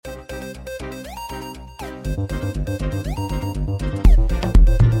Hi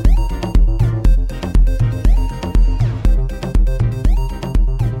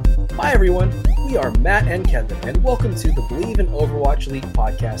everyone, we are Matt and Kevin, and welcome to the Believe in Overwatch League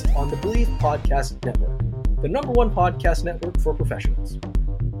podcast on the Believe Podcast Network, the #1 podcast network for professionals.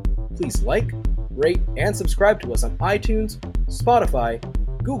 Please like, rate, and subscribe to us on iTunes, Spotify,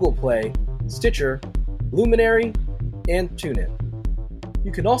 Google Play, Stitcher, Luminary, and TuneIn.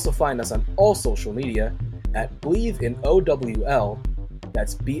 You can also find us on all social media at Believe in OWL,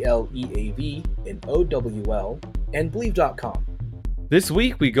 that's BLEAV in OWL, and Believe.com. This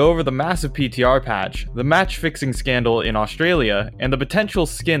week, we go over the massive PTR patch, the match-fixing scandal in Australia, and the potential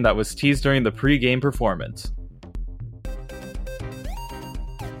skin that was teased during the pre-game performance.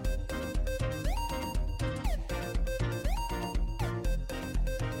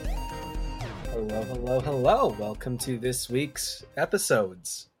 Hello. Welcome to this week's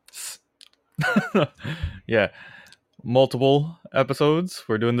episodes. Yeah, multiple episodes.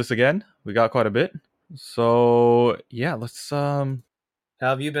 We're doing this again. We got quite a bit. So, yeah, let's How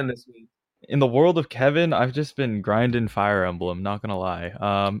have you been this week? In the world of Kevin, I've just been grinding Fire Emblem, not gonna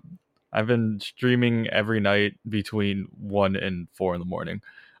lie. I've been streaming every night between 1 and 4 in the morning.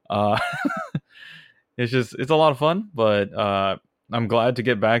 It's a lot of fun, but I'm glad to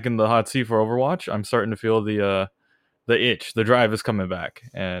get back in the hot seat for Overwatch. I'm starting to feel the itch. The drive is coming back,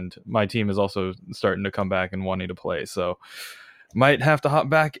 and my team is also starting to come back and wanting to play. So might have to hop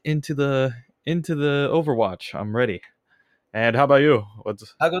back into the Overwatch. I'm ready. And how about you?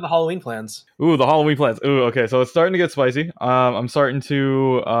 How go the Halloween plans? Ooh, the Halloween plans. Ooh, okay, so it's starting to get spicy. I'm starting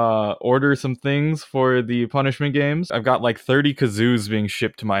to order some things for the punishment games. I've got like 30 kazoos being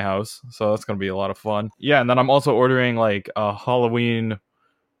shipped to my house, so that's gonna be a lot of fun. Yeah, and then I'm also ordering like a Halloween,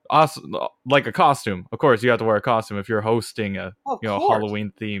 like a costume. Of course, you have to wear a costume if you're hosting a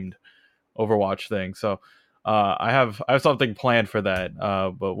Halloween themed Overwatch thing. So I have something planned for that,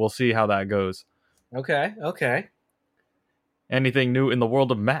 but we'll see how that goes. Okay. Anything new in the world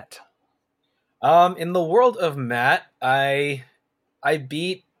of Matt? In the world of Matt, I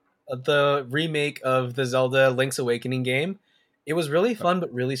beat the remake of the Zelda Link's Awakening game. It was really fun,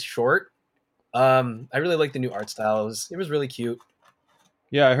 but really short. I really liked the new art style. It was really cute.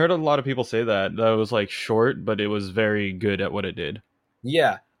 Yeah, I heard a lot of people say that it was like short, but it was very good at what it did.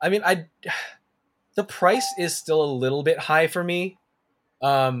 Yeah, I mean, the price is still a little bit high for me.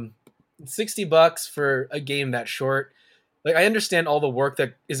 $60 for a game that short. Like, I understand all the work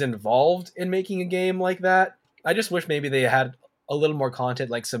that is involved in making a game like that. I just wish maybe they had a little more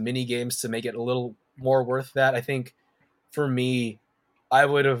content, like some mini games, to make it a little more worth that. I think for me, I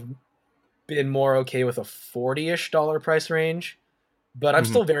would have been more okay with a $40-ish price range, but I'm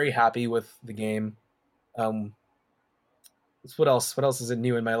still very happy with the game. What else? What else is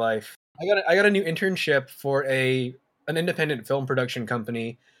new in my life? I got a new internship for an independent film production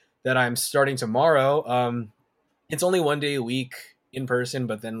company that I'm starting tomorrow. It's only 1 day a week in person,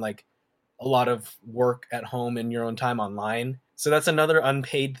 but then like a lot of work at home in your own time online. So that's another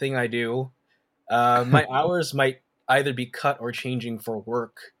unpaid thing I do. My hours might either be cut or changing for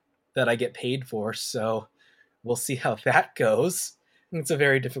work that I get paid for. So we'll see how that goes. It's a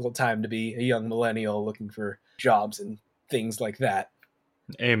very difficult time to be a young millennial looking for jobs and things like that.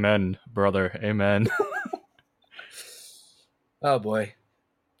 Amen, brother. Amen. Oh boy.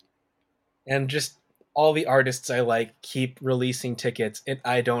 And just all the artists I like keep releasing tickets, and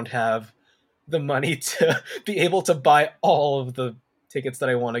I don't have the money to be able to buy all of the tickets that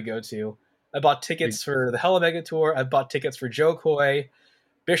I want to go to. I bought tickets for the Hella Mega Tour. I bought tickets for Jo Koy.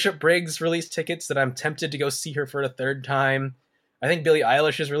 Bishop Briggs released tickets that I'm tempted to go see her for a third time. I think Billie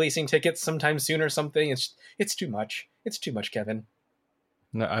Eilish is releasing tickets sometime soon or something. It's too much. It's too much, Kevin.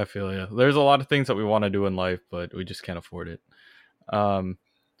 No, I feel you. There's a lot of things that we want to do in life, but we just can't afford it.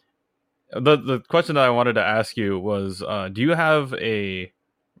 The question that I wanted to ask you was, do you have I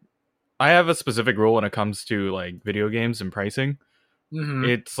have a specific rule when it comes to like video games and pricing. Mm-hmm.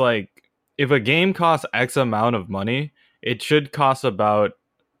 It's like, if a game costs X amount of money, it should cost about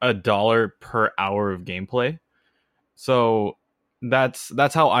 $1 per hour of gameplay. So that's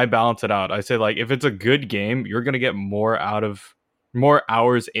how I balance it out. I say, like, if it's a good game, you're gonna get more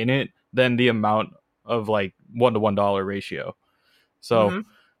hours in it than the amount of like $1 to $1 ratio. So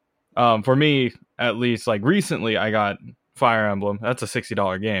for me, at least, like recently I got Fire Emblem. That's a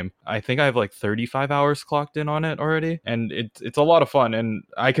 $60 game. I think I have like 35 hours clocked in on it already, and it's a lot of fun, and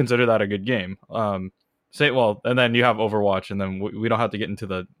I consider that a good game. And then you have Overwatch, and then we don't have to get into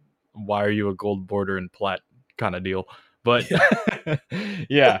the why are you a gold border and plat kind of deal, but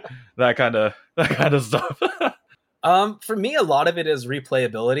yeah, that kind of stuff. For me, a lot of it is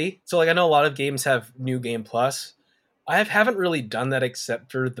replayability. So, like, I know a lot of games have New Game Plus. Haven't really done that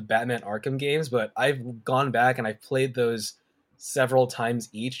except for the Batman Arkham games, but I've gone back and I've played those several times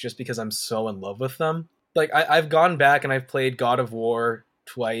each just because I'm so in love with them. Like, I've gone back and I've played God of War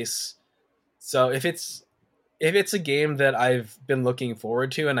twice. So if it's a game that I've been looking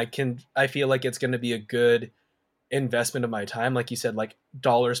forward to and I feel like it's going to be a good investment of my time, like you said, like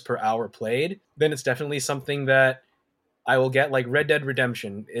dollars per hour played, then it's definitely something that I will get. Like Red Dead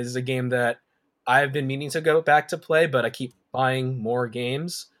Redemption is a game that I've been meaning to go back to play, but I keep buying more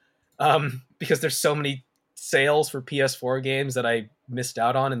games because there's so many sales for PS4 games that I missed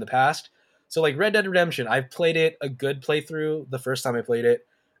out on in the past. So like Red Dead Redemption, I've played it a good playthrough the first time I played it.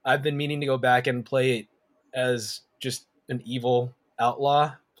 I've been meaning to go back and play it as just an evil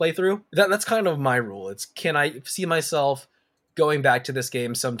outlaw playthrough. That's kind of my rule. It's can I see myself going back to this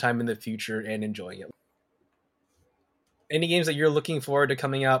game sometime in the future and enjoying it? Any games that you're looking forward to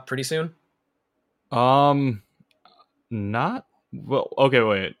coming out pretty soon? Um, not well. Okay,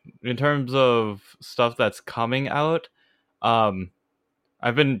 wait. In terms of stuff that's coming out, um,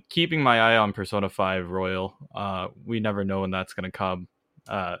 I've been keeping my eye on Persona 5 Royal. We never know when that's gonna come.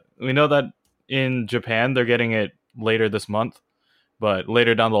 We know that in Japan they're getting it later this month, but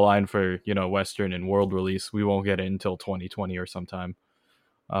later down the line for Western and world release, we won't get it until 2020 or sometime.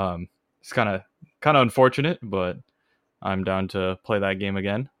 It's kind of unfortunate, but I'm down to play that game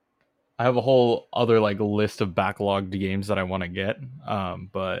again. I have a whole other like list of backlogged games that I want to get,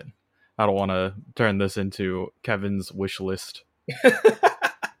 but I don't want to turn this into Kevin's wish list.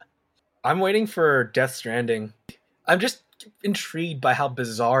 I'm waiting for Death Stranding. I'm just intrigued by how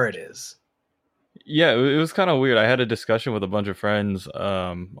bizarre it is. Yeah, it was kind of weird. I had a discussion with a bunch of friends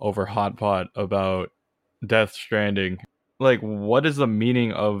over Hot Pot about Death Stranding. Like, what is the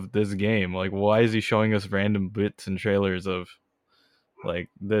meaning of this game? Like, why is he showing us random bits and trailers of like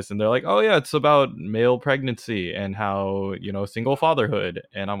this? And they're like, oh yeah, it's about male pregnancy and how single fatherhood.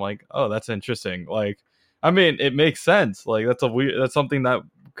 And I'm like, oh, that's interesting. Like, I mean, it makes sense. Like, that's something that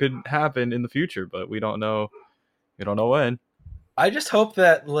could happen in the future, but we don't know when. I just hope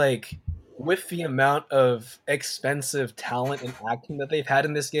that like with the amount of expensive talent and acting that they've had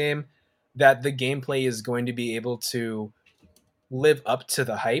in this game, that the gameplay is going to be able to live up to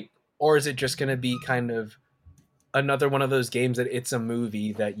the hype, or is it just going to be kind of another one of those games that it's a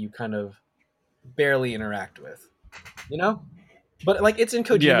movie that you kind of barely interact with, you know? But like it's in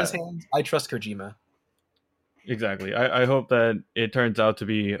Yeah, Kojima's hands. I trust Kojima. exactly. I hope that it turns out to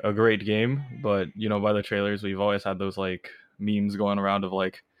be a great game, but by the trailers, we've always had those like memes going around of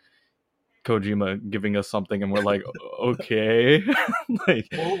like Kojima giving us something, and we're like, okay, like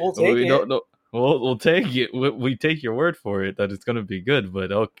We'll take we it. don't know. We'll take it. We take your word for it that it's gonna be good.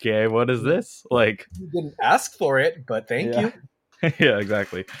 But okay, what is this? Like, You didn't ask for it, but thank yeah, you. yeah,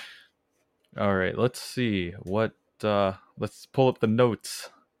 exactly. All right, let's see what. Let's pull up the notes,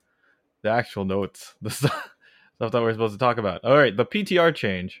 the actual notes, the stuff that we're supposed to talk about. All right, the PTR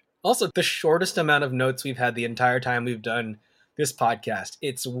change. Also, the shortest amount of notes we've had the entire time we've done this podcast.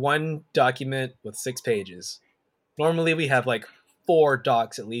 It's one document with 6 pages. Normally we have like 4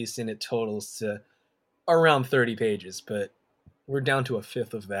 docs at least, and it totals to around 30 pages, but we're down to a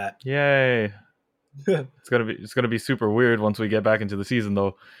fifth of that. Yay! It's gonna be super weird once we get back into the season,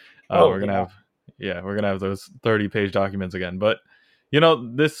 though. Oh, We're gonna yeah. have we're gonna have those 30-page documents again. But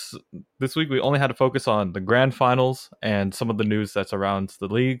this week we only had to focus on the grand finals and some of the news that surrounds the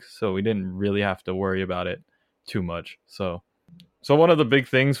league, so we didn't really have to worry about it too much. So one of the big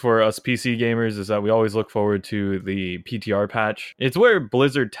things for us PC gamers is that we always look forward to the PTR patch. It's where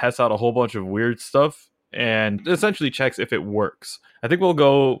Blizzard tests out a whole bunch of weird stuff and essentially checks if it works. I think we'll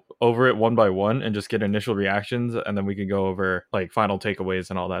go over it one by one and just get initial reactions, and then we can go over like final takeaways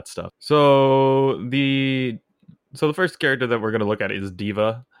and all that stuff. So the first character that we're going to look at is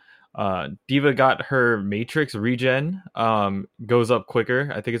D.Va. D.Va got her Matrix regen, goes up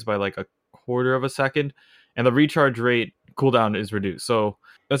quicker. I think it's by like a quarter of a second, and the recharge rate cooldown is reduced. So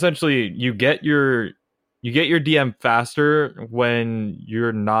essentially, you get your DM faster when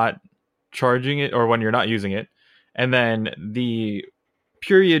you're not charging it or when you're not using it, and then the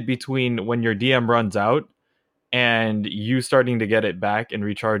period between when your DM runs out and you starting to get it back and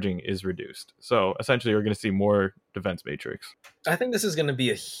recharging is reduced. So essentially, we're going to see more defense matrix. I think this is going to be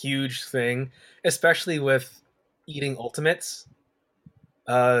a huge thing, especially with eating ultimates.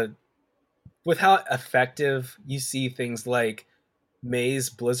 Uh, with how effective you see things like Maze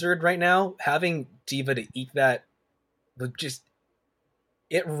Blizzard right now, having D.Va to eat that just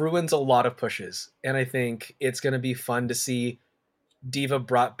it ruins a lot of pushes. And I think it's going to be fun to see D.Va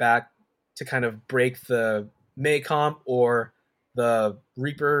brought back to kind of break the May comp or the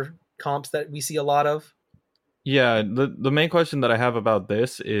Reaper comps that we see a lot of. Yeah, the main question that I have about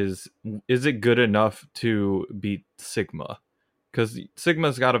this is it good enough to beat Sigma? Because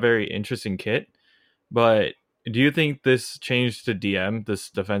Sigma's got a very interesting kit, but do you think this change to DM,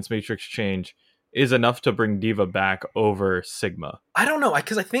 this defense matrix change, is enough to bring D.Va back over Sigma? I don't know,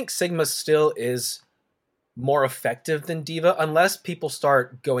 because I think Sigma still is more effective than D.Va, unless people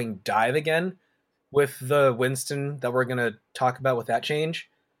start going dive again with the Winston that we're gonna talk about with that change.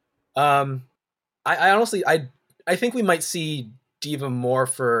 Um, I honestly, I think we might see D.Va more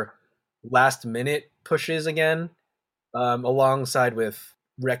for last minute pushes again, alongside with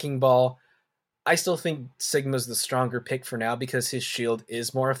Wrecking Ball. I still think Sigma's the stronger pick for now because his shield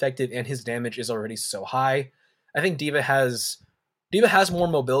is more effective and his damage is already so high. I think D.Va has more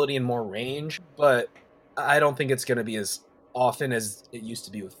mobility and more range, but I don't think it's going to be as often as it used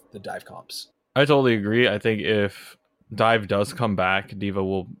to be with the dive comps. I totally agree. I think if Dive does come back, D.Va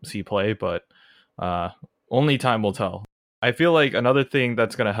will see play, but uh, only time will tell. I feel like another thing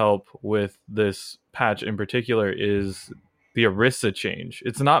that's going to help with this patch in particular is the Orisa change.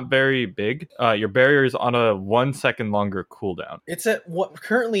 It's not very big. Your barrier is on a 1 second longer cooldown. It's at what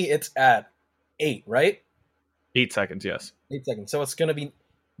currently it's at 8, right? 8 seconds, yes. 8 seconds. So it's going to be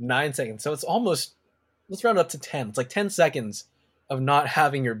 9 seconds. So it's almost, let's round it up to 10. It's like 10 seconds of not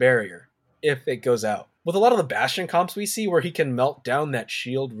having your barrier if it goes out. With a lot of the Bastion comps we see where he can melt down that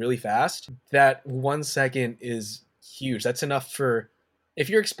shield really fast, that 1 second is huge. That's enough for, if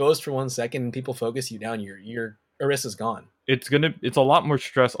you're exposed for 1 second and people focus you down, your Orisa's gone. It's a lot more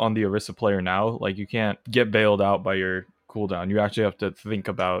stress on the Orisa player now. Like, you can't get bailed out by your cooldown. You actually have to think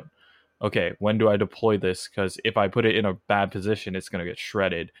about, okay, when do I deploy this? Because if I put it in a bad position, it's going to get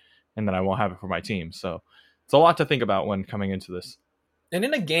shredded, and then I won't have it for my team. So it's a lot to think about when coming into this. And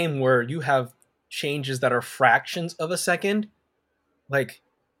in a game where you have changes that are fractions of a second, like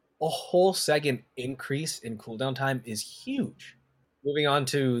a whole second increase in cooldown time is huge. Moving on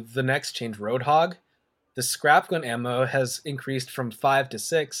to the next change, Roadhog. The scrap gun ammo has increased from 5 to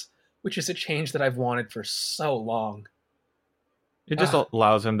 6, which is a change that I've wanted for so long. It just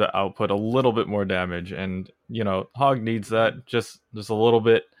allows him to output a little bit more damage, and Hog needs that just a little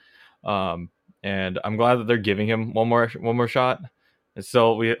bit. And I'm glad that they're giving him one more shot. And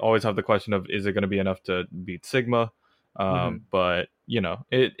still, we always have the question of, is it going to be enough to beat Sigma? But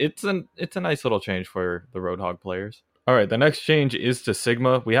it's a nice little change for the Roadhog players. All right, the next change is to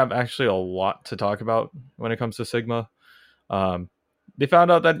Sigma. We have actually a lot to talk about when it comes to Sigma. They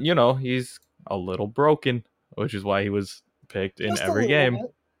found out that he's a little broken, which is why he was picked in Just every game.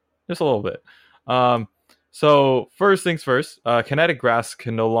 Just a little bit. So first things first, Kinetic Grasp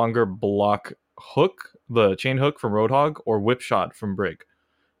can no longer block hook, the chain hook from Roadhog, or whip shot from Brig.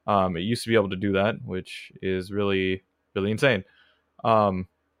 It used to be able to do that, which is really, really insane.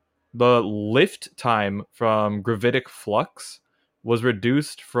 The lift time from Gravitic Flux was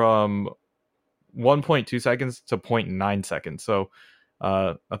reduced from 1.2 seconds to 0.9 seconds. So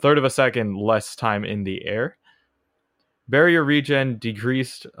a third of a second less time in the air. Barrier regen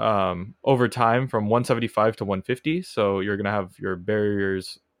decreased over time from 175 to 150. So you're going to have your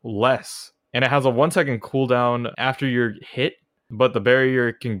barriers less. And it has a 1 second cooldown after you're hit, but the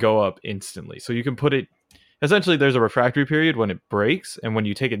barrier can go up instantly. So you can put it, essentially there's a refractory period when it breaks and when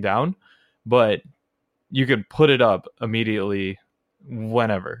you take it down, but you can put it up immediately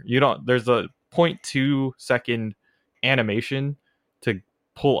whenever. There's a 0.2 second animation to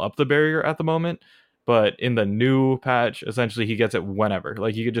pull up the barrier at the moment, but in the new patch, essentially he gets it whenever.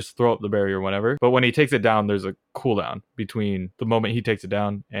 Like, you could just throw up the barrier whenever, but when he takes it down, there's a cooldown between the moment he takes it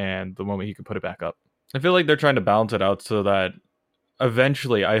down and the moment he can put it back up. I feel like they're trying to balance it out so that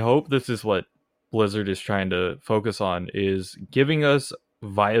eventually, I hope this is what Blizzard is trying to focus on, is giving us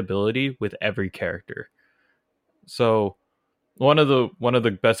viability with every character. So one of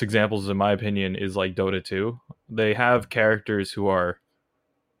the best examples, in my opinion, is like Dota 2. They have characters who are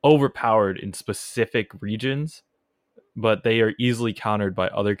overpowered in specific regions, but they are easily countered by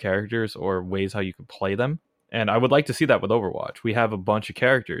other characters or ways how you can play them. And I would like to see that with Overwatch. We have a bunch of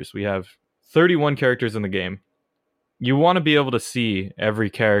characters. We have 31 characters in the game. You want to be able to see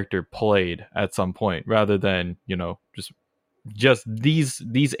every character played at some point, rather than, just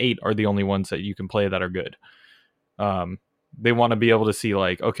these 8 are the only ones that you can play that are good. They want to be able to see,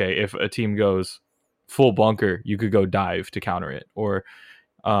 like, okay, if a team goes full bunker, you could go dive to counter it, or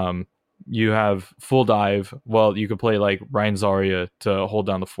you have full dive, well, you could play like Ryan Zarya to hold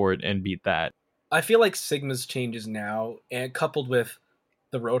down the fort and beat that. I feel like Sigma's changes now, and coupled with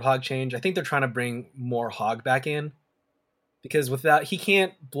the Roadhog change, I think they're trying to bring more Hog back in, because with that, he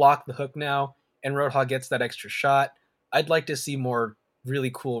can't block the hook now. and Roadhog gets that extra shot. I'd like to see more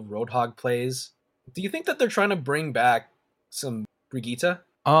really cool Roadhog plays. Do you think that they're trying to bring back some Brigitte?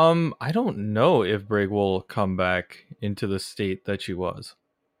 I don't know if Brig will come back into the state that she was.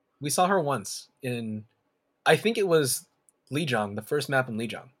 We saw her once in, I think it was Lijiang, the first map in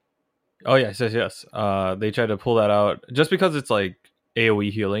Lijiang. Oh yes. They tried to pull that out just because it's like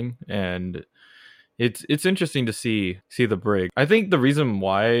AoE healing, and it's interesting to see the Brig. I think the reason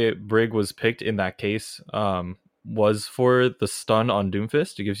why Brig was picked in that case was for the stun on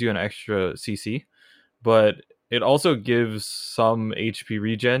Doomfist. It gives you an extra CC, but it also gives some HP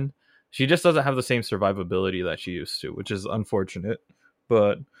regen. She just doesn't have the same survivability that she used to, which is unfortunate.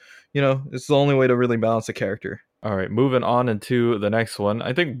 But it's the only way to really balance a character. All right, moving on into the next one.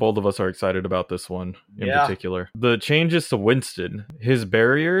 I think both of us are excited about this one in particular. The changes to Winston. His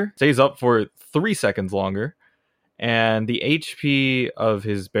barrier stays up for 3 seconds longer, and the HP of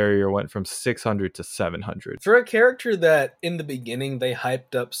his barrier went from 600 to 700. For a character that in the beginning they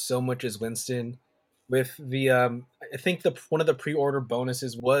hyped up so much as Winston, with the I think one of the pre-order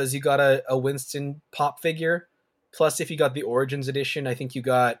bonuses was you got a Winston pop figure. Plus, if you got the Origins edition, I think you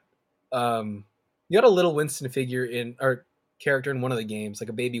got a little Winston figure in or character in one of the games, like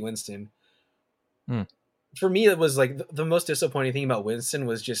a baby Winston. For me, it was like the most disappointing thing about Winston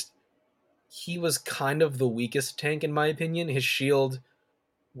was just he was kind of the weakest tank in my opinion. His shield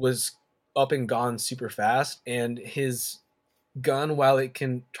was up and gone super fast, and his gun, while it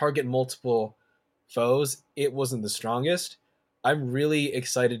can target multiple foes, it wasn't the strongest. I'm really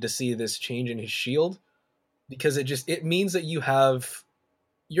excited to see this change in his shield because it means that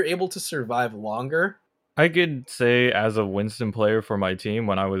you're able to survive longer. I could say as a Winston player for my team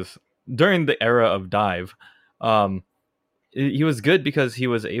when I was during the era of dive, he was good because he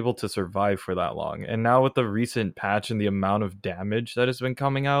was able to survive for that long. And now with the recent patch and the amount of damage that has been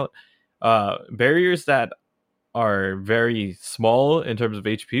coming out, barriers that are very small in terms of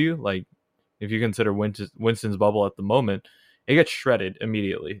HP, like if you consider Winston's bubble at the moment, it gets shredded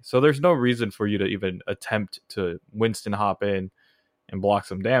immediately. So there's no reason for you to even attempt to Winston hop in and block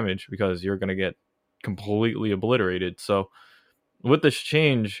some damage because you're going to get completely obliterated. So with this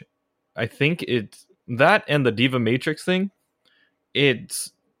change, I think it's that and the Diva Matrix thing,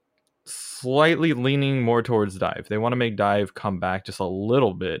 it's slightly leaning more towards dive. They want to make dive come back just a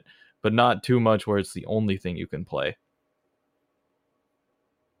little bit, but not too much where it's the only thing you can play.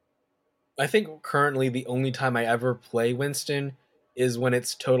 I think currently the only time I ever play Winston is when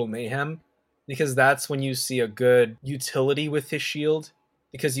it's Total Mayhem, because that's when you see a good utility with his shield,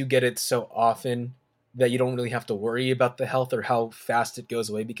 because you get it so often that you don't really have to worry about the health or how fast it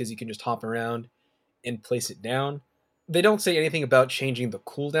goes away because you can just hop around and place it down. They don't say anything about changing the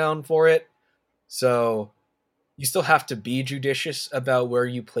cooldown for it, so you still have to be judicious about where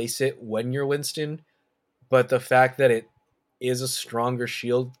you place it when you're Winston, but the fact that it is a stronger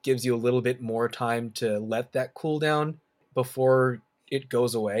shield gives you a little bit more time to let that cool down before it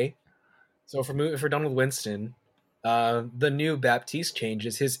goes away. So if we're done with Winston, the new Baptiste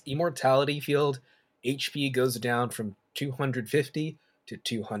changes. His immortality field HP goes down from 250 to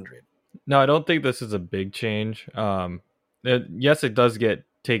 200. No, I don't think this is a big change. Yes, it does get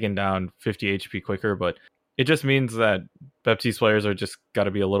taken down 50 HP quicker, but it just means that Baptiste players are just got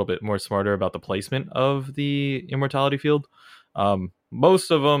to be a little bit more smarter about the placement of the immortality field.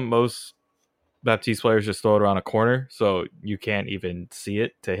 Most Baptiste players just throw it around a corner, so you can't even see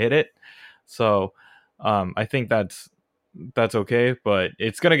it to hit it. So I think that's okay, but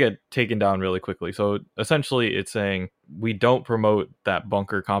it's going to get taken down really quickly. So essentially it's saying we don't promote that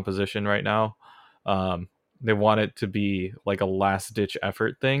bunker composition right now. They want it to be like a last ditch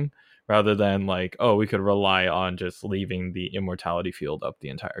effort thing rather than like, oh, we could rely on just leaving the immortality field up the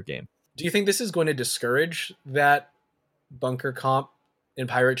entire game. Do you think this is going to discourage that bunker comp in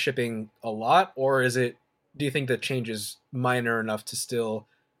pirate shipping a lot, or do you think the change is minor enough to still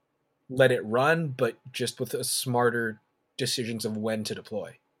let it run, but just with a smarter decisions of when to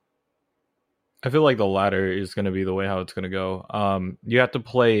deploy? I feel like the latter is going to be the way how it's going to go. You have to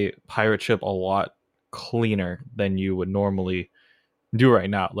play pirate ship a lot cleaner than you would normally do right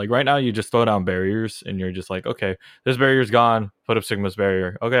now. Like right now, you just throw down barriers and you're just like, okay, this barrier's gone, put up Sigma's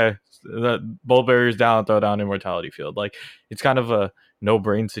barrier. Okay, both barriers down, throw down immortality field. Like it's kind of a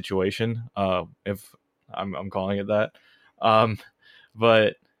no-brain situation. If I'm calling it that.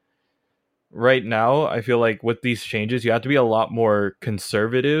 But right now, I feel like with these changes, you have to be a lot more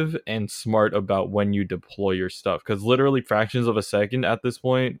conservative and smart about when you deploy your stuff. Because literally fractions of a second at this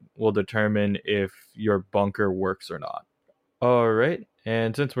point will determine if your bunker works or not. All right.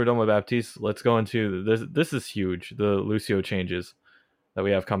 And since we're done with Baptiste, let's go into this. This is huge. The Lucio changes that we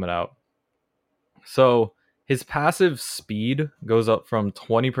have coming out. So his passive speed goes up from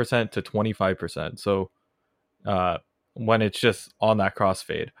 20% to 25%. So uh, when it's just on that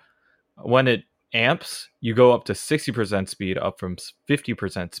crossfade, when it amps, you go up to 60% speed, up from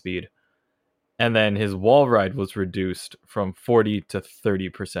 50% speed. And then his wall ride was reduced from 40 to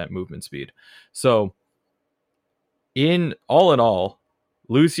 30% movement speed. So in all,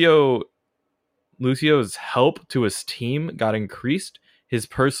 Lucio Lucio's help to his team got increased. His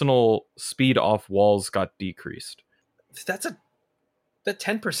personal speed off walls got decreased. That's a that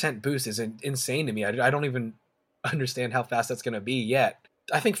 10% boost is insane to me. I don't even understand how fast that's going to be yet.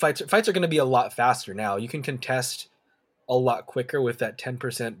 I think fights are going to be a lot faster now. You can contest a lot quicker with that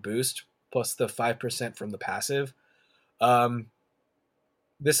 10% boost plus the 5% from the passive. Um,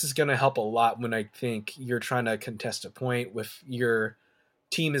 this is going to help a lot when I think you're trying to contest a point with your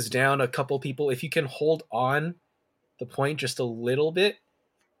team is down a couple people. If you can hold on the point just a little bit,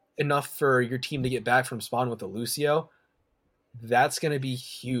 enough for your team to get back from spawn with a Lucio, that's going to be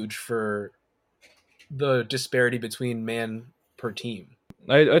huge for the disparity between man per team.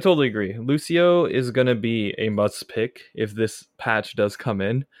 I totally agree. Lucio is going to be a must pick if this patch does come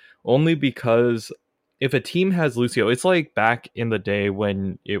in, only because if a team has Lucio, it's like back in the day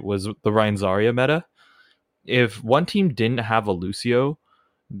when it was the Rein Zarya meta. If one team didn't have a Lucio,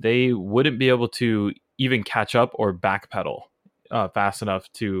 they wouldn't be able to even catch up or backpedal fast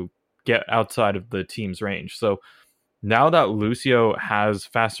enough to get outside of the team's range. So now that Lucio has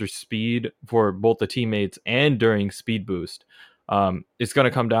faster speed for both the teammates and during speed boost, it's going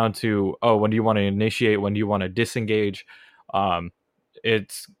to come down to, when do you want to initiate? When do you want to disengage?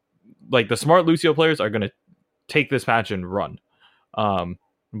 It's like the smart Lucio players are going to take this patch and run.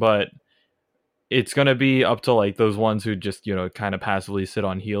 But it's going to be up to like those ones who just, kind of passively sit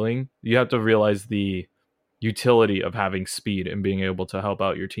on healing. You have to realize the utility of having speed and being able to help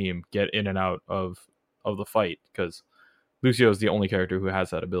out your team get in and out of the fight, because Lucio is the only character who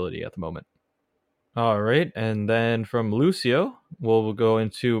has that ability at the moment. All right, and then from Lucio, we'll go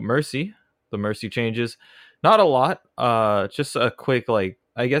into Mercy. The Mercy changes, not a lot. Just a quick,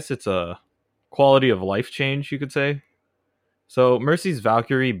 I guess it's a quality of life change, you could say. So Mercy's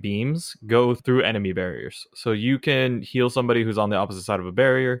Valkyrie beams go through enemy barriers. So you can heal somebody who's on the opposite side of a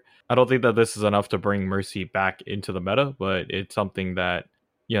barrier. I don't think that this is enough to bring Mercy back into the meta, but it's something that,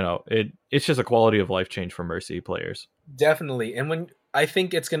 it's just a quality of life change for Mercy players. Definitely. And when I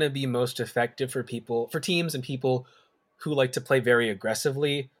think it's going to be most effective for teams and people who like to play very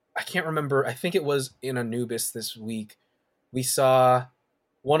aggressively. I can't remember. I think it was in Anubis this week. We saw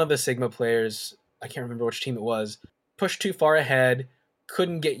one of the Sigma players, I can't remember which team it was, pushed too far ahead,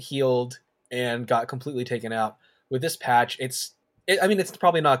 couldn't get healed, and got completely taken out. With this patch, it's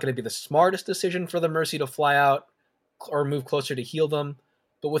probably not going to be the smartest decision for the Mercy to fly out or move closer to heal them,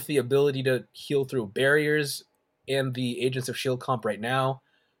 but with the ability to heal through barriers and the Agents of S.H.I.E.L.D. comp right now,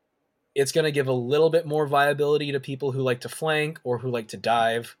 it's going to give a little bit more viability to people who like to flank or who like to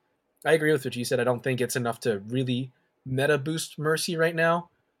dive. I agree with what you said. I don't think it's enough to really meta boost Mercy right now.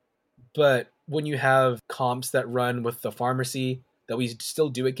 But when you have comps that run with the pharmacy that we still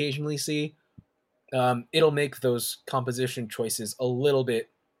do occasionally see, it'll make those composition choices a little bit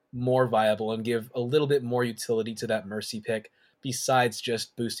more viable and give a little bit more utility to that Mercy pick besides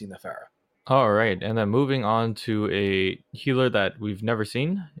just boosting the Pharah. All right, and then moving on to a healer that we've never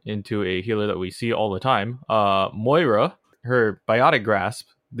seen into a healer that we see all the time. Moira, her Biotic Grasp,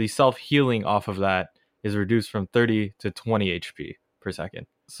 the self-healing off of that is reduced from 30 to 20 HP per second.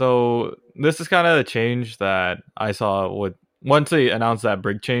 So this is kind of a change that I saw with once they announced that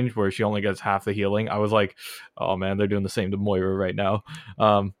Brig change where she only gets half the healing. I was like, oh man, they're doing the same to Moira right now.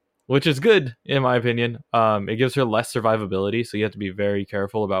 Which is good in my opinion. It gives her less survivability, so you have to be very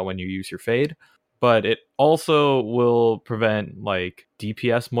careful about when you use your fade. But it also will prevent like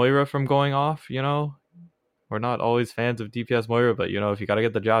DPS Moira from going off. We're not always fans of DPS Moira, but if you got to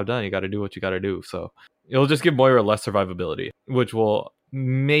get the job done, you got to do what you got to do. So it'll just give Moira less survivability, which will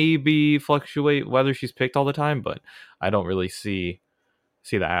maybe fluctuate whether she's picked all the time, but I don't really see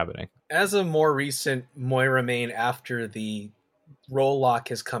that happening. As a more recent Moira main after the role lock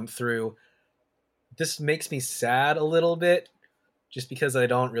has come through, this makes me sad a little bit just because I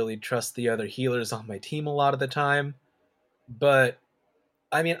don't really trust the other healers on my team a lot of the time. But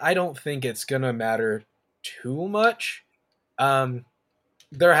I don't think it's gonna matter too much.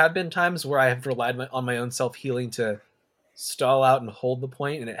 There have been times where I have relied on my own self healing to stall out and hold the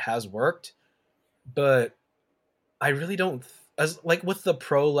point, and it has worked. But I really don't, as like with the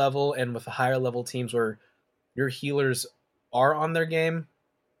pro level and with the higher level teams where your healers are on their game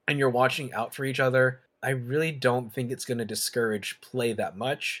and you're watching out for each other, I really don't think it's going to discourage play that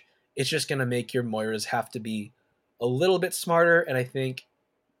much. It's just going to make your Moiras have to be a little bit smarter, and I think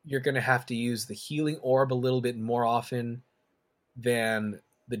you're going to have to use the healing orb a little bit more often than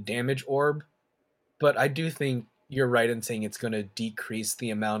the damage orb. But I do think you're right in saying it's going to decrease the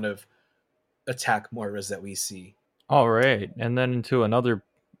amount of attack Moiras that we see. All right, and then into another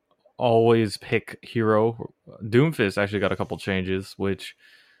always pick hero, Doomfist actually got a couple changes, which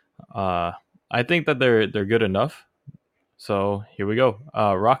I think that they're good enough. So here we go.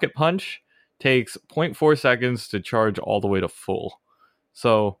 Rocket Punch takes 0.4 seconds to charge all the way to full.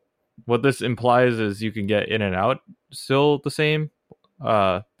 So what this implies is you can get in and out still the same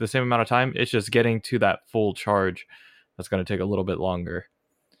amount of time. It's just getting to that full charge that's going to take a little bit longer.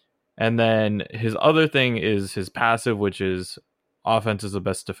 And then his other thing is his passive, which is offense is the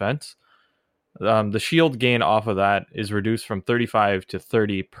best defense. The shield gain off of that is reduced from 35 to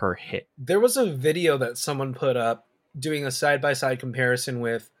 30 per hit. There was a video that someone put up doing a side-by-side comparison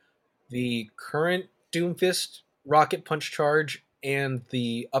with the current Doomfist Rocket Punch charge and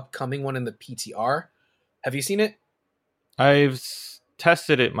the upcoming one in the PTR. Have you seen it? I've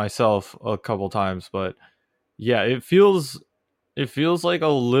tested it myself a couple times, but yeah, it feels like a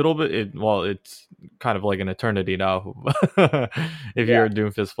little bit. It's kind of like an eternity now if you're a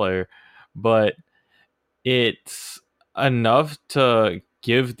Doomfist player, but it's enough to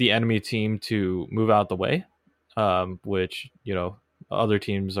give the enemy team to move out the way, which other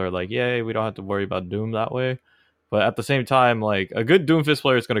teams are like, yay, we don't have to worry about Doom that way. But at the same time, like, a good Doomfist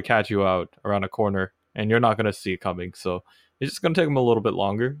player is going to catch you out around a corner, and you're not going to see it coming. So it's just going to take them a little bit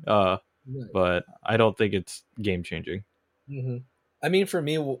longer. But I don't think it's game changing. Mm-hmm. I mean, for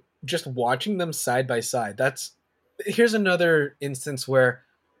me, just watching them side by side, here's another instance where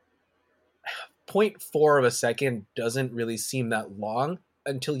 0.4 of a second doesn't really seem that long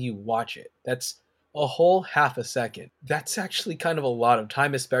until you watch it. That's a whole half a second. That's actually kind of a lot of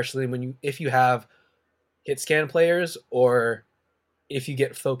time, especially if you have hit scan players, or if you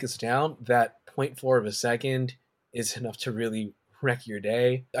get focused down. That 0.4 of a second is enough to really wreck your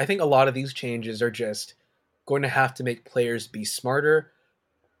day. I think a lot of these changes are just going to have to make players be smarter.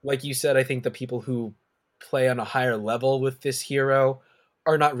 Like you said, I think the people who play on a higher level with this hero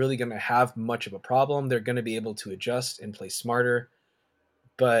are not really going to have much of a problem. They're going to be able to adjust and play smarter.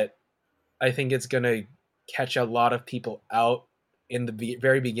 But I think it's going to catch a lot of people out in the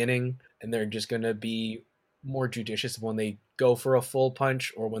very beginning, and they're just going to be more judicious when they go for a full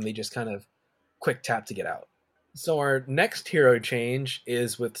punch or when they just kind of quick tap to get out. So our next hero change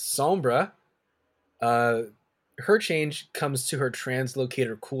is with Sombra. Her change comes to her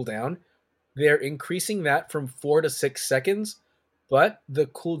translocator cooldown. They're increasing that from 4 to 6 seconds, but the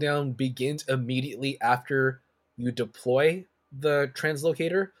cooldown begins immediately after you deploy the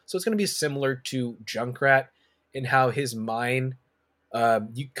translocator. So it's going to be similar to Junkrat in how his mine,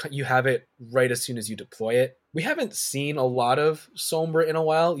 you have it right as soon as you deploy it. We haven't seen a lot of Sombra in a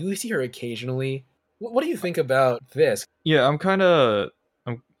while. You see her occasionally. What do you think about this? Yeah, I'm kind of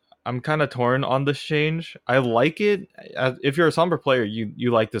torn on this change. I like it. If you're a Sombra player,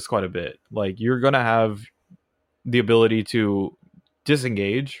 you like this quite a bit. Like, you're gonna have the ability to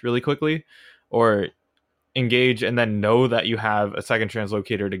disengage really quickly, or engage and then know that you have a second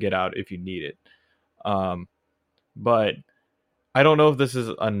translocator to get out if you need it. But I don't know if this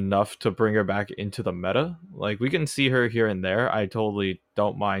is enough to bring her back into the meta. Like, we can see her here and there. I totally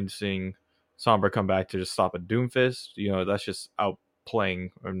don't mind seeing Sombra come back to just stop a Doomfist. That's just outplaying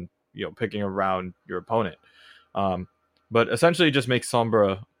and picking around your opponent. But essentially it just makes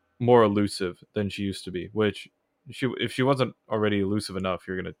Sombra more elusive than she used to be, which if she wasn't already elusive enough,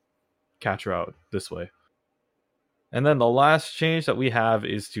 you're going to catch her out this way. And then the last change that we have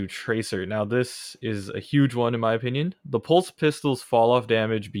is to Tracer. Now, this is a huge one in my opinion. The Pulse Pistol's fall-off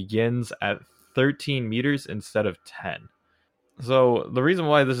damage begins at 13 meters instead of 10. So the reason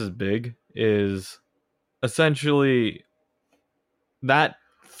why this is big is essentially that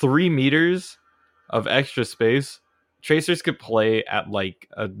 3 meters of extra space, Tracers could play at like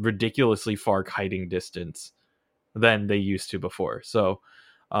a ridiculously far kiting distance than they used to before. So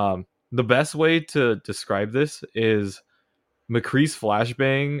the best way to describe this is McCree's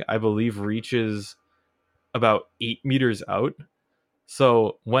flashbang, I believe, reaches about 8 meters out.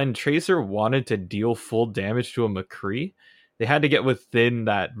 So when Tracer wanted to deal full damage to a McCree, they had to get within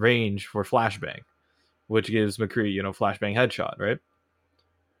that range for flashbang, which gives McCree, flashbang headshot, right?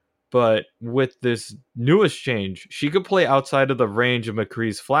 But with this newest change, she could play outside of the range of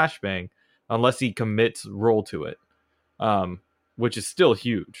McCree's flashbang unless he commits roll to it, which is still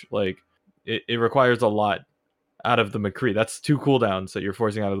huge. Like, it requires a lot out of the McCree. That's 2 cooldowns that you're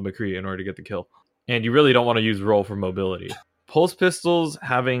forcing out of the McCree in order to get the kill. And you really don't want to use roll for mobility. Pulse pistols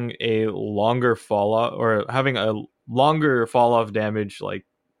having a longer fall off, or having a longer fall off damage like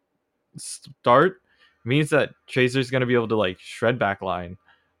start, means that Tracer's going to be able to like shred backline,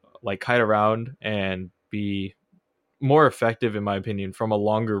 like kite around, and be more effective, in my opinion, from a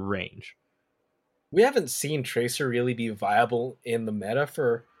longer range. We haven't seen Tracer really be viable in the meta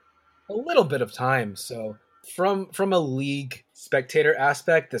for a little bit of time. So from a league spectator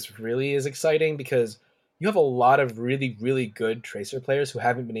aspect, this really is exciting because you have a lot of really, really good Tracer players who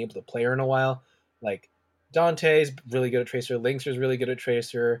haven't been able to play her in a while. Like Dante's really good at Tracer, Linkster's really good at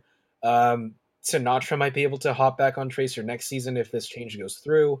Tracer. Sinatra might be able to hop back on Tracer next season if this change goes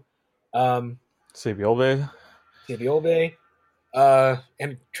through. Sabiolbe. Sabiolbe.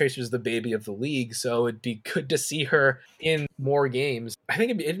 And Tracer's the baby of the league, so it'd be good to see her in more games. I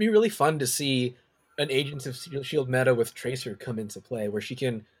think it'd be really fun to see an Agents of Shield meta with Tracer come into play, where she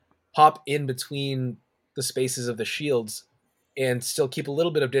can hop in between the spaces of the shields and still keep a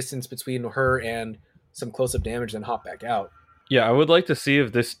little bit of distance between her and some close-up damage, then hop back out. Yeah, I would like to see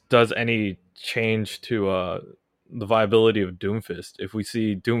if this does any change to the viability of Doomfist. If we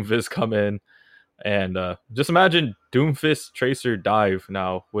see Doomfist come in, and just imagine Doomfist Tracer dive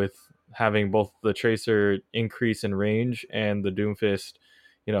now, with having both the Tracer increase in range and the Doomfist,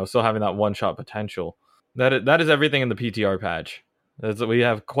 still having that one shot potential. That is everything in the PTR patch. We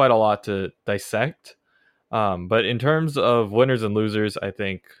have quite a lot to dissect. But in terms of winners and losers, I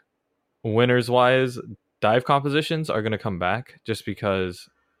think winners wise, dive compositions are going to come back, just because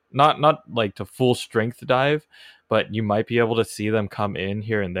not like to full strength dive, but you might be able to see them come in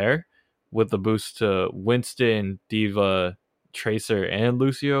here and there with the boost to Winston, D.Va, Tracer, and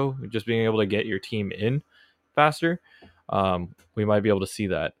Lucio, just being able to get your team in faster. We might be able to see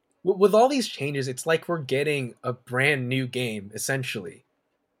that. With all these changes, it's like we're getting a brand new game, essentially.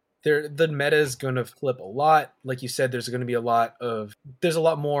 The meta is going to flip a lot. Like you said, there's a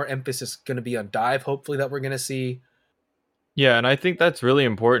lot more emphasis going to be on dive, hopefully, that we're going to see. Yeah, and I think that's really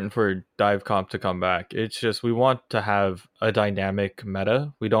important for dive comp to come back. It's just we want to have a dynamic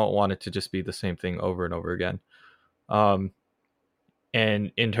meta. We don't want it to just be the same thing over and over again. And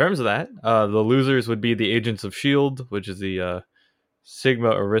in terms of that, the losers would be the Agents of Shield, which is the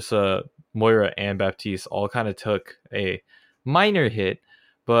Sigma, Orisa, Moira, and Baptiste. All kind of took a minor hit,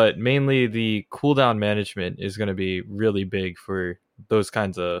 but mainly the cooldown management is going to be really big for those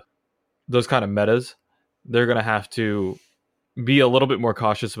kind of metas. They're going to have to be a little bit more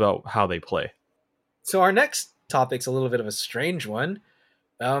cautious about how they play. So our next topic's a little bit of a strange one.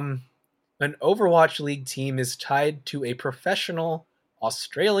 An Overwatch League team is tied to a professional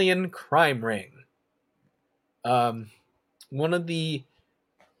Australian crime ring. One of the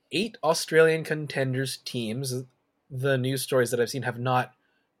 8 Australian contenders teams, the news stories that I've seen have not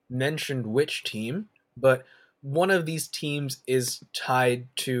mentioned which team, but one of these teams is tied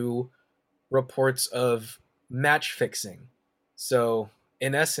to reports of match fixing. So,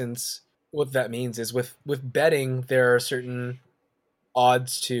 in essence, what that means is with betting, there are certain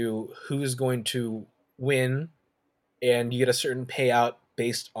odds to who's going to win, and you get a certain payout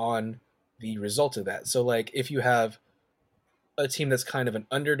based on the result of that. So, like, if you have a team that's kind of an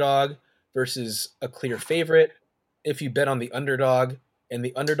underdog versus a clear favorite, if you bet on the underdog and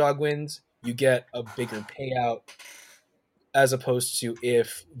the underdog wins, you get a bigger payout, as opposed to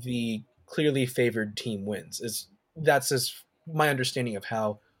if the clearly favored team wins. That's my understanding of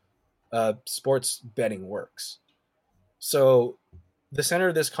how sports betting works. So the center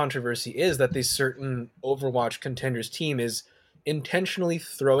of this controversy is that this certain Overwatch contenders team is intentionally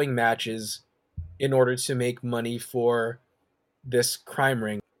throwing matches in order to make money for this crime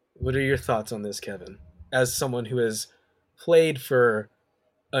ring. What are your thoughts on this, Kevin, as someone who has played for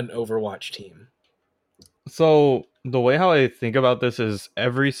an Overwatch team? So the way how I think about this is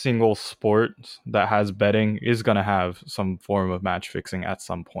every single sport that has betting is going to have some form of match fixing at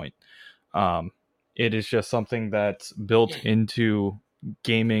some point. It is just something that's built into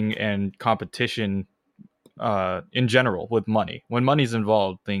gaming and competition in general with money. When money's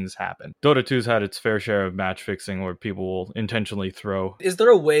involved, things happen. Dota 2's had its fair share of match fixing where people will intentionally throw. Is there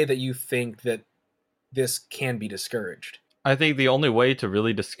a way that you think that this can be discouraged? I think the only way to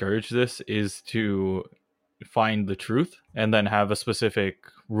really discourage this is to find the truth and then have a specific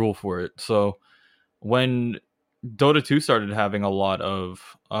rule for it. So when Dota 2 started having a lot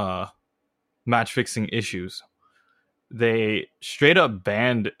of match fixing issues, they straight up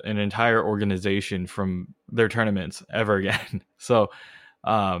banned an entire organization from their tournaments ever again. So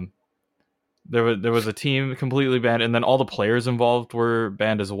there was a team completely banned, and then all the players involved were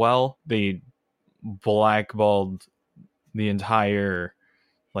banned as well. They blackballed the entire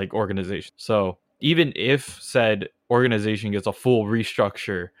like organization. So even if said organization gets a full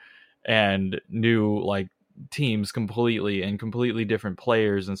restructure and new like teams completely and completely different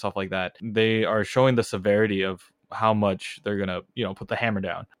players and stuff like that, they are showing the severity of how much they're gonna, put the hammer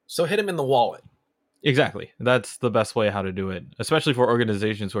down. So hit him in the wallet. Exactly. That's the best way how to do it, especially for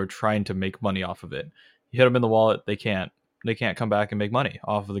organizations who are trying to make money off of it. You hit them in the wallet, they can't come back and make money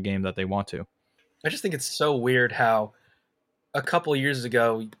off of the game that they want to. I just think it's so weird how a couple years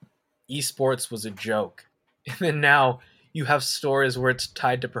ago esports was a joke, and then now you have stories where it's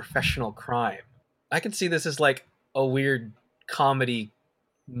tied to professional crime. I can see this as like a weird comedy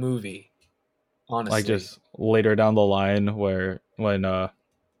movie, honestly. Like just later down the line when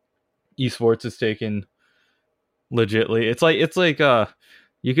esports is taken legitly. It's like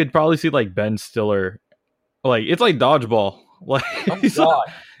you could probably see like Ben Stiller, like it's like dodgeball. Like oh my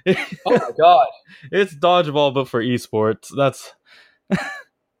god. Oh my god. It's dodgeball but for esports. That's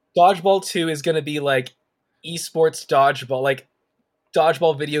Dodgeball 2 is going to be like esports dodgeball, like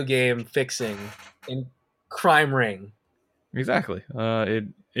dodgeball video game fixing in Crime Ring. Exactly.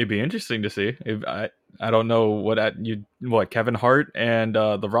 It'd be interesting to see. I don't know what Kevin Hart and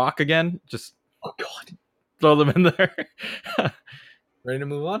The Rock again. Just oh god, throw them in there. Ready to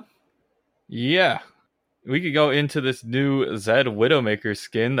move on? Yeah, we could go into this new Zed Widowmaker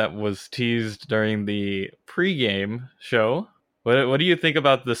skin that was teased during the pregame show. What do you think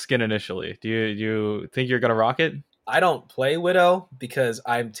about the skin initially? Do you think you're gonna rock it? I don't play Widow because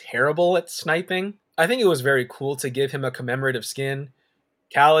I'm terrible at sniping. I think it was very cool to give him a commemorative skin.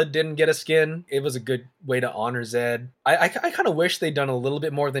 Khaled didn't get a skin. It was a good way to honor Zed. I kind of wish they'd done a little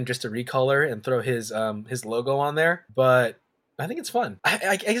bit more than just a recolor and throw his logo on there, but I think it's fun.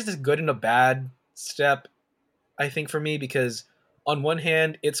 I guess it's good and a bad step, I think, for me, because on one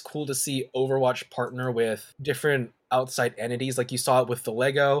hand, it's cool to see Overwatch partner with different outside entities, like you saw it with the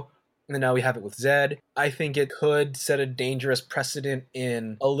Lego, and then now we have it with Zed. I think it could set a dangerous precedent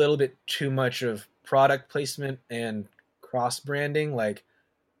in a little bit too much of product placement and cross-branding. Like,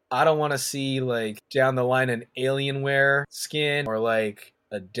 I don't want to see, like, down the line an Alienware skin or, like,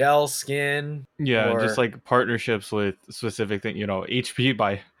 a Dell skin. Yeah, just like partnerships with specific thing,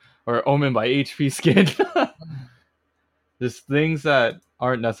 HP or Omen by HP skin. Just things that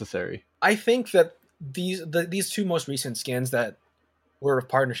aren't necessary. I think that these two most recent skins that were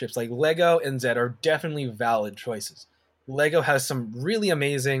partnerships, like Lego and Zed, are definitely valid choices. Lego has some really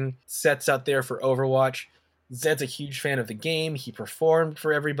amazing sets out there for Overwatch. Zed's a huge fan of the game. He performed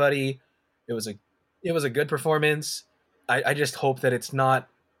for everybody. It was a good performance. I just hope that it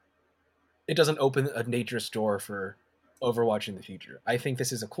doesn't open a dangerous door for Overwatch in the future. I think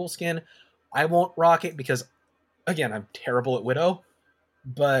this is a cool skin. I won't rock it because, again, I'm terrible at Widow.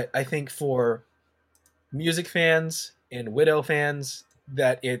 But I think for music fans and Widow fans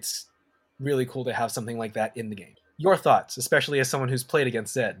that it's really cool to have something like that in the game. Your thoughts, especially as someone who's played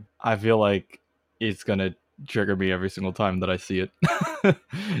against Zed? I feel like it's gonna trigger me every single time that I see it.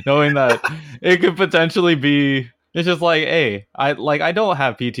 Knowing that it could potentially be, it's just like, hey, I don't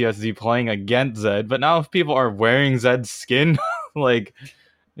have PTSD playing against Zed, but now if people are wearing Zed's skin, like,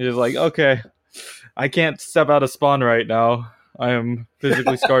 it's like, okay, I can't step out of spawn right now. I am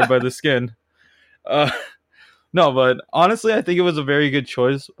physically scarred by the skin. No, but honestly, I think it was a very good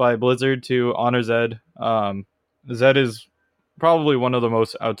choice by Blizzard to honor Zed. Zed is probably one of the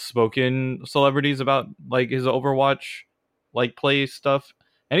most outspoken celebrities about like his Overwatch like play stuff,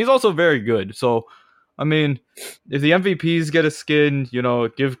 and he's also very good. So, I mean, if the MVPs get a skin,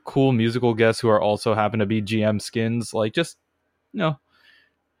 give cool musical guests who are also happen to be GM skins. Like, just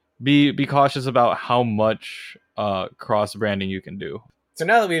be cautious about how much cross branding you can do. So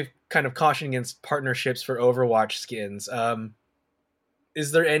now that we've kind of cautioned against partnerships for Overwatch skins,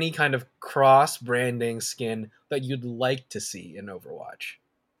 is there any kind of cross branding skin that you'd like to see in Overwatch?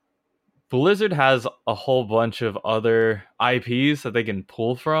 Blizzard has a whole bunch of other IPs that they can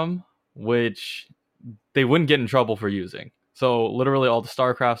pull from, which they wouldn't get in trouble for using. So literally all the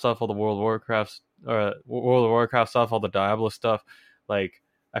StarCraft stuff, all the World of Warcraft stuff, all the Diablo stuff. Like,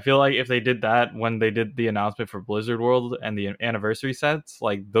 I feel like if they did that when they did the announcement for Blizzard World and the anniversary sets,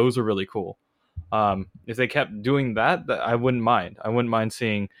 like, those are really cool. If they kept doing that, I wouldn't mind. I wouldn't mind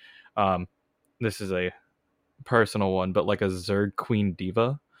seeing, this is a personal one, but like a Zerg Queen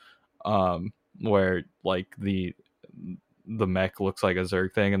Diva, where like the mech looks like a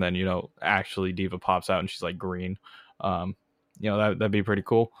Zerg thing, and then actually Diva pops out and she's like green. That'd be pretty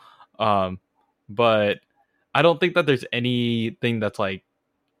cool. But I don't think that there's anything that's like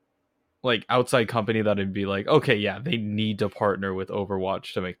outside company that would be like, okay, yeah, they need to partner with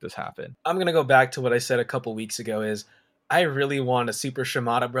Overwatch to make this happen. I'm going to go back to what I said a couple weeks ago is I really want a Super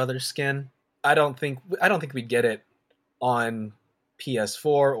Shimada Brothers skin. I don't think we'd get it on PS4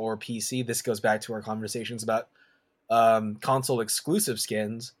 or PC. This goes back to our conversations about console exclusive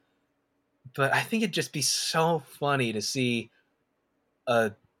skins. But I think it'd just be so funny to see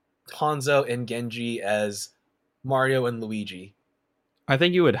Hanzo and Genji as Mario and Luigi. I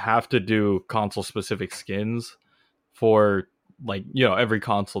think you would have to do console specific skins for like, you know, every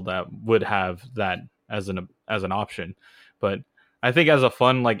console that would have that as an option. But I think as a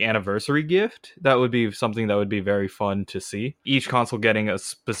fun like anniversary gift, that would be something that would be very fun to see. Each console getting a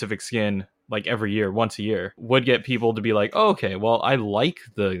specific skin like every year, once a year, would get people to be like, oh, okay, well, I like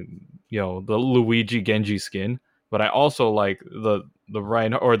the, you know, the Luigi Genji skin, but I also like the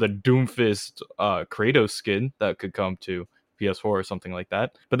Rhino or the Doomfist Kratos skin that could come to PS4 or something like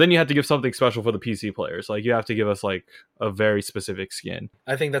that. But then you have to give something special for the PC players. Like you have to give us like a very specific skin.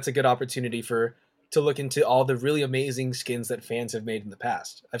 I think that's a good opportunity to look into all the really amazing skins that fans have made in the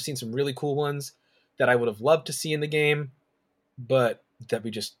past. I've seen some really cool ones that I would have loved to see in the game, but that we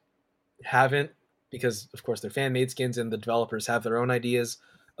just haven't, because of course they're fan-made skins and the developers have their own ideas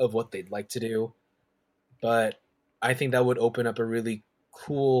of what they'd like to do. But I think that would open up a really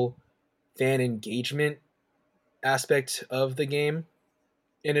cool fan engagement aspect of the game,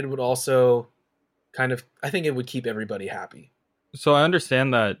 and it would also I think it would keep everybody happy. So I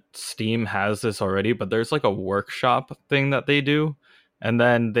understand that Steam has this already, but there's like a workshop thing that they do, and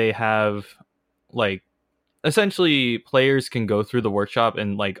then they have like essentially players can go through the workshop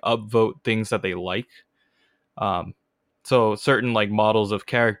and like upvote things that they like. So certain like models of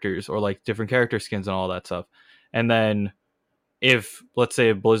characters or like different character skins and all that stuff. And then if let's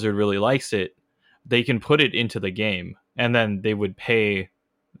say Blizzard really likes it, they can put it into the game, and then they would pay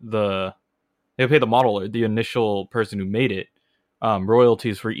the model or the initial person who made it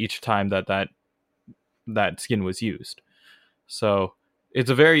royalties for each time that skin was used. So it's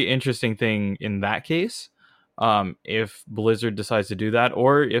a very interesting thing in that case. If Blizzard decides to do that,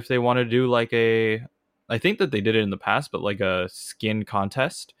 or if they want to do like I think that they did it in the past, but like a skin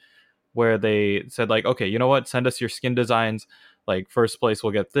contest where they said like, okay, you know what? Send us your skin designs. Like first place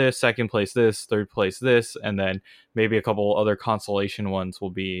will get this, second place this, third place this, and then maybe a couple other consolation ones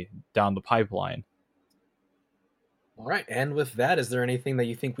will be down the pipeline. All right, and with that, is there anything that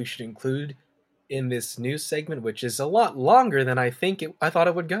you think we should include in this news segment, which is a lot longer than I thought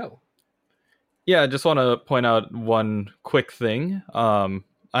it would go? Yeah, I just want to point out one quick thing. I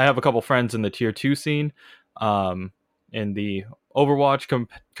have a couple friends in the tier 2 scene, in the Overwatch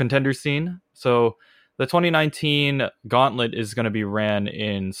contender scene. So the 2019 Gauntlet is going to be ran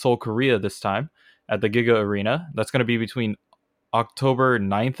in Seoul, Korea this time at the Giga Arena. That's going to be between October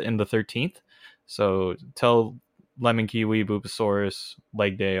 9th and the 13th. So tell Lemon Kiwi, Bupasaurus,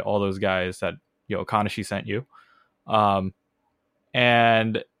 Leg Day, all those guys that, you know, Kanashi sent you.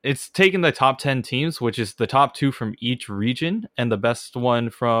 And it's taken the top 10 teams, which is the top 2 from each region, and the best one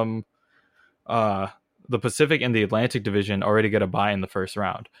from the Pacific and the Atlantic division already get a bye in the first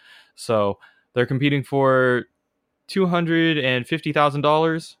round. So they're competing for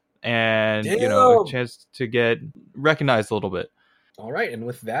 $250,000 and Damn. You know, a chance to get recognized a little bit. All right, and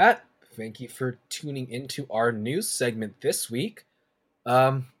with that, thank you for tuning into our news segment this week.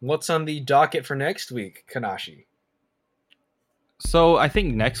 What's on the docket for next week, Kanashi? So I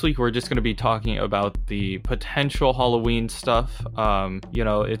think next week we're just going to be talking about the potential Halloween stuff. You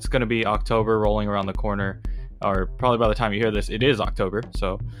know, it's going to be October rolling around the corner, or probably by the time you hear this, it is October.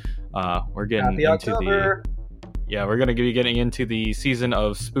 So we're getting into October. We're going to be getting into the season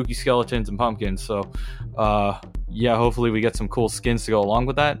of spooky skeletons and pumpkins. So hopefully we get some cool skins to go along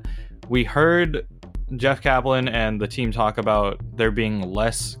with that. We heard Jeff Kaplan and the team talk about there being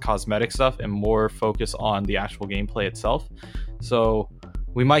less cosmetic stuff and more focus on the actual gameplay itself. So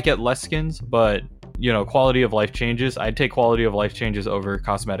we might get less skins, but, you know, quality of life changes. I'd take quality of life changes over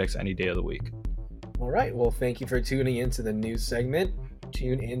cosmetics any day of the week. All right. Well, thank you for tuning into the news segment.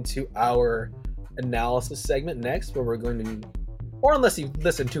 Tune into our analysis segment next, where we're going to, or unless you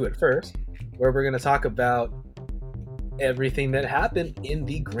listen to it first, where we're going to talk about everything that happened in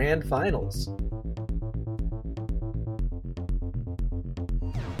the grand finals.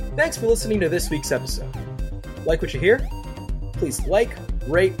 Thanks for listening to this week's episode. Like what you hear? Please like,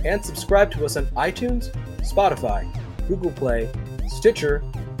 rate, and subscribe to us on iTunes, Spotify, Google Play, Stitcher,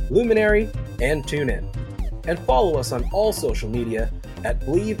 Luminary, and TuneIn. And follow us on all social media at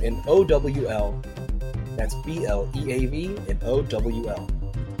Bleav in OWL. That's BLEAV in OWL.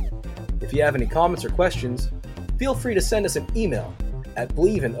 If you have any comments or questions, feel free to send us an email at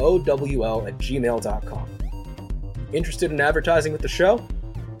bleavinowl@gmail.com. Interested in advertising with the show?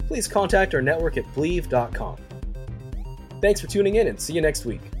 Please contact our network at Bleav.com. Thanks for tuning in, and see you next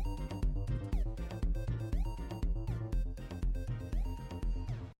week.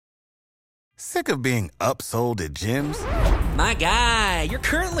 Sick of being upsold at gyms? My guy, you're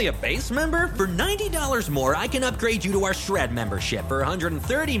currently a base member? For $90 more, I can upgrade you to our Shred membership. For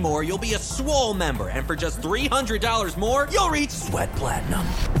 $130 more, you'll be a Swole member. And for just $300 more, you'll reach Sweat Platinum.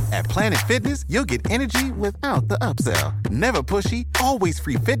 At Planet Fitness, you'll get energy without the upsell. Never pushy, always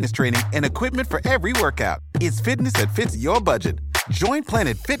free fitness training and equipment for every workout. It's fitness that fits your budget. Join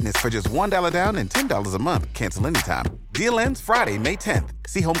Planet Fitness for just $1 down and $10 a month. Cancel anytime. Deal ends Friday, May 10th.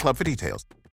 See Home Club for details.